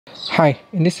Hi,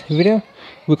 in this video,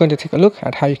 we're going to take a look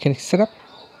at how you can set up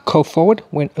call forward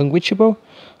when unreachable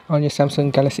on your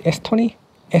Samsung Galaxy S20,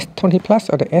 S20 Plus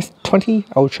or the S20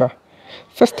 Ultra.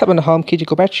 First tap on the home key to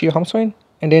go back to your home screen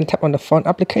and then tap on the phone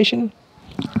application.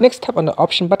 Next tap on the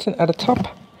option button at the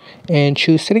top and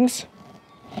choose settings.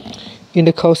 In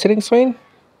the call settings screen,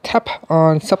 tap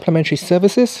on supplementary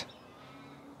services.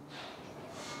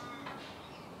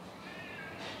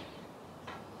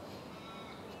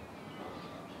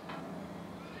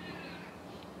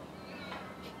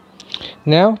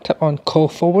 Now tap on call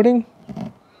forwarding.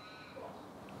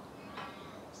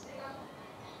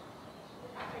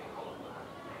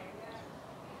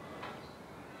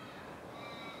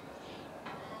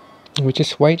 We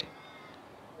just wait.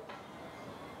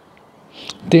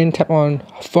 Then tap on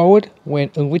forward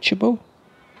when unreachable.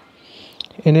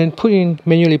 And then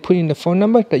manually put in the phone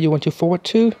number that you want to forward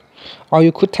to. Or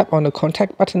you could tap on the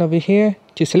contact button over here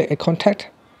to select a contact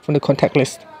from the contact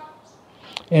list.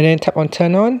 And then tap on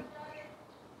turn on.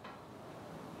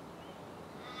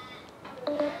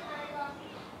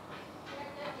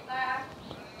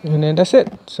 And then that's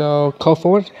it. So call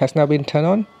forward has now been turned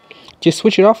on. Just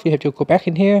switch it off. You have to go back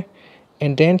in here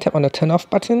and then tap on the turn off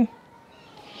button.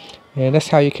 And that's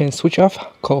how you can switch off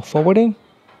call forwarding.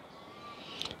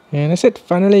 And that's it.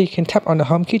 Finally, you can tap on the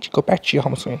home key to go back to your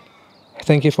home screen.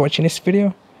 Thank you for watching this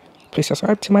video. Please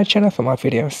subscribe to my channel for more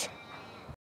videos.